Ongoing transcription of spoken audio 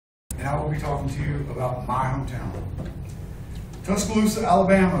I will be talking to you about my hometown. Tuscaloosa,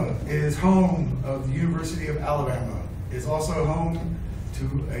 Alabama is home of the University of Alabama. It is also home to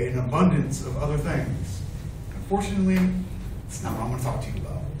an abundance of other things. Unfortunately, it's not what I'm going to talk to you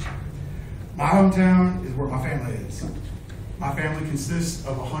about. My hometown is where my family is. My family consists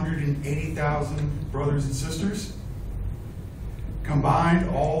of 180,000 brothers and sisters, combined,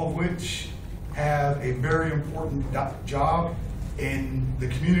 all of which have a very important job in the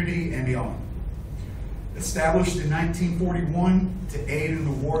community and beyond. Established in 1941 to aid in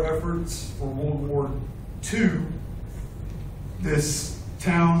the war efforts for World War II, this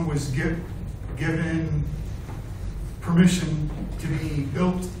town was given permission to be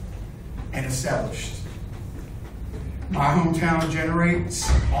built and established. My hometown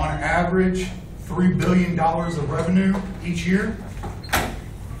generates, on average, $3 billion of revenue each year.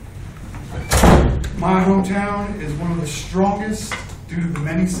 My hometown is one of the strongest due to the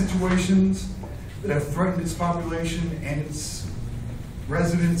many situations that have threatened its population and its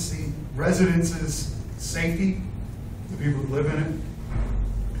residents' safety, the people that live in it.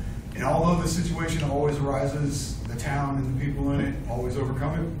 And although the situation always arises, the town and the people in it always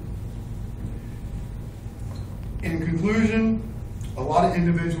overcome it. In conclusion, a lot of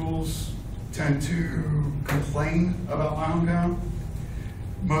individuals tend to complain about my hometown.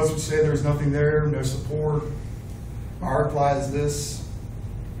 Most would say there's nothing there, no support. My reply is this: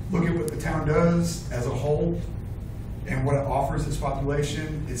 look at what the town does as a whole and what it offers its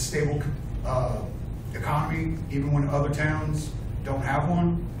population, its stable economy, even when other towns don't have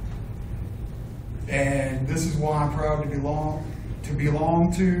one. And this is why I'm proud to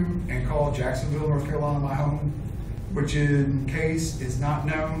belong to and call Jacksonville, North Carolina my home, which in case is not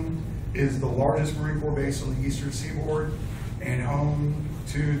known, is the largest Marine Corps base on the eastern seaboard and home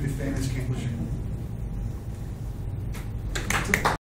to the famous Camp Lejeune.